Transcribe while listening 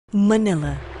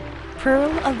Manila,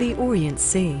 pearl of the Orient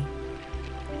Sea,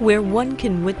 where one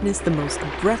can witness the most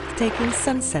breathtaking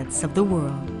sunsets of the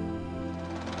world.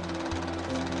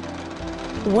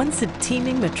 Once a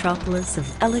teeming metropolis of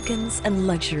elegance and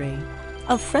luxury,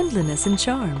 of friendliness and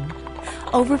charm,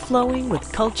 overflowing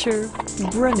with culture,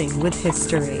 brimming with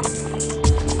history.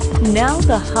 Now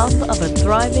the hub of a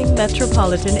thriving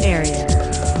metropolitan area,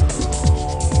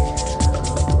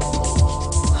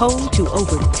 home to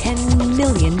over 10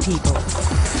 million people.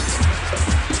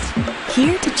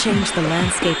 Here to change the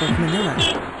landscape of Manila.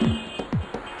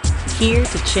 Here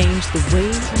to change the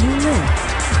way you live.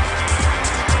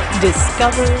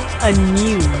 Discover a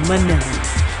new Manila.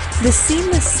 The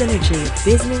seamless synergy of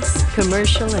business,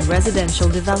 commercial, and residential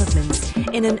developments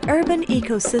in an urban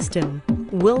ecosystem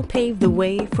will pave the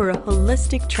way for a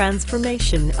holistic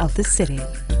transformation of the city.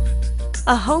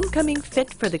 A homecoming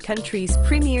fit for the country's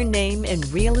premier name in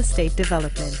real estate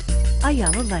development,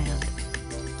 Ayala Land.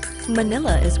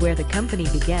 Manila is where the company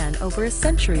began over a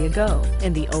century ago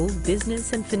in the old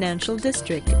business and financial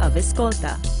district of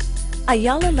Escolta.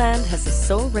 Ayala Land has a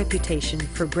sole reputation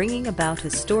for bringing about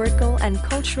historical and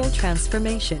cultural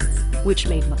transformations, which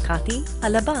made Makati,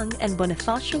 Alabang, and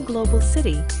Bonifacio Global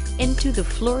City into the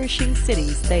flourishing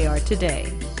cities they are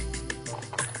today.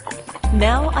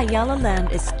 Now Ayala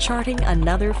Land is charting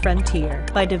another frontier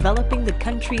by developing the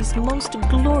country's most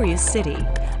glorious city,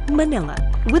 Manila,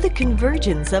 with a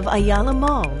convergence of Ayala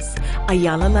Malls,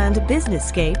 Ayala Land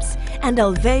Businesscapes, and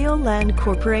Alveo Land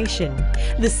Corporation,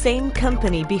 the same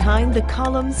company behind the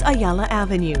columns Ayala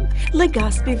Avenue,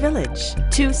 Legazpi Village,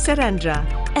 Two Serendra,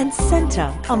 and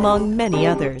Senta, among many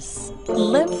others.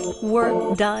 Live,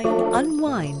 work, dine,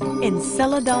 unwind in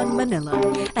Celadon, Manila,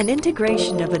 an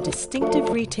integration of a distinctive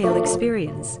retail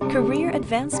experience, career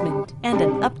advancement, and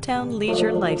an uptown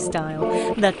leisure lifestyle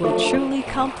that will truly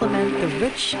complement the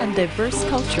rich and diverse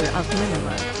culture of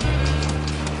Manila.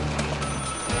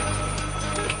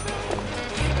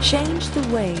 Change the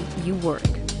way you work.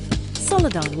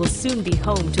 Celadon will soon be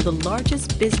home to the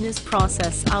largest business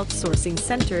process outsourcing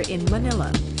center in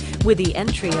Manila, with the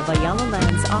entry of Ayala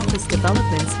Land's office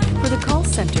developments for the call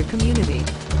center community.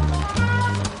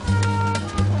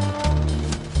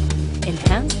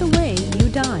 Enhance the way you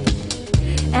dine.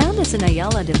 And as an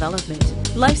Ayala development,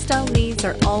 lifestyle needs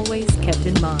are always kept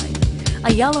in mind.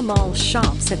 Ayala Mall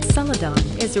Shops at Celadon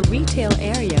is a retail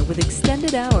area with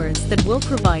extended hours that will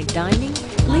provide dining,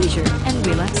 leisure, and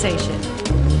relaxation.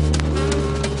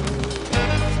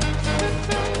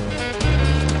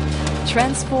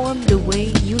 Transform the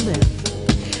way you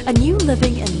live. A new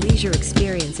living and leisure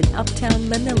experience in uptown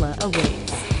Manila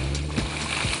awaits.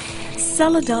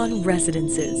 Celadon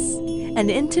Residences, an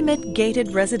intimate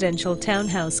gated residential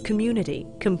townhouse community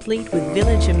complete with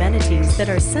village amenities that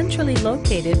are centrally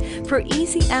located for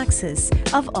easy access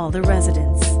of all the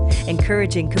residents,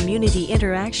 encouraging community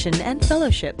interaction and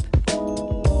fellowship.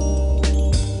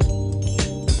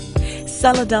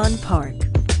 Celadon Park,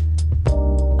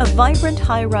 a vibrant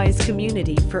high-rise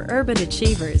community for urban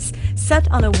achievers set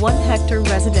on a 1-hectare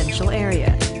residential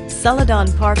area.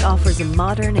 Celadon Park offers a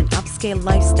modern and upscale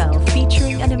lifestyle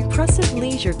featuring an impressive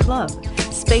leisure club,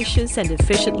 spacious and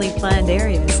efficiently planned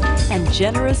areas, and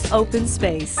generous open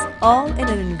space, all in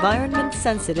an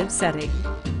environment-sensitive setting.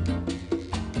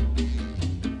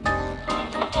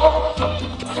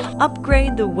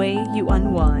 Upgrade the way you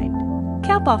unwind.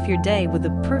 Cap off your day with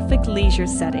a perfect leisure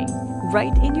setting,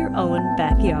 right in your own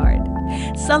backyard.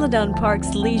 Celadon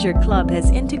Park's Leisure Club has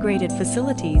integrated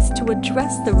facilities to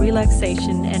address the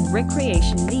relaxation and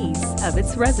recreation needs of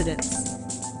its residents.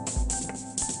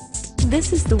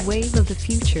 This is the wave of the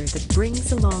future that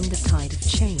brings along the tide of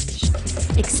change.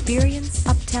 Experience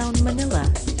uptown Manila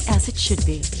as it should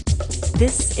be.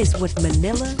 This is what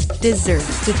Manila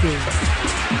deserves to be.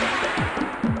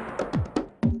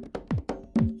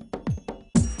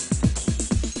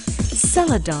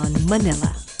 Celadon,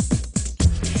 Manila.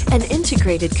 An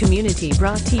integrated community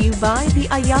brought to you by the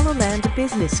Ayala Land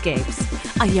Businesscapes,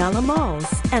 Ayala Malls,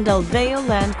 and Alveo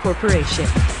Land Corporation.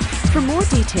 For more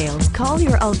details, call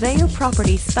your Alveo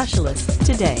property specialist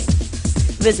today.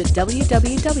 Visit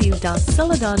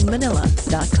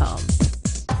www.celadonmanila.com.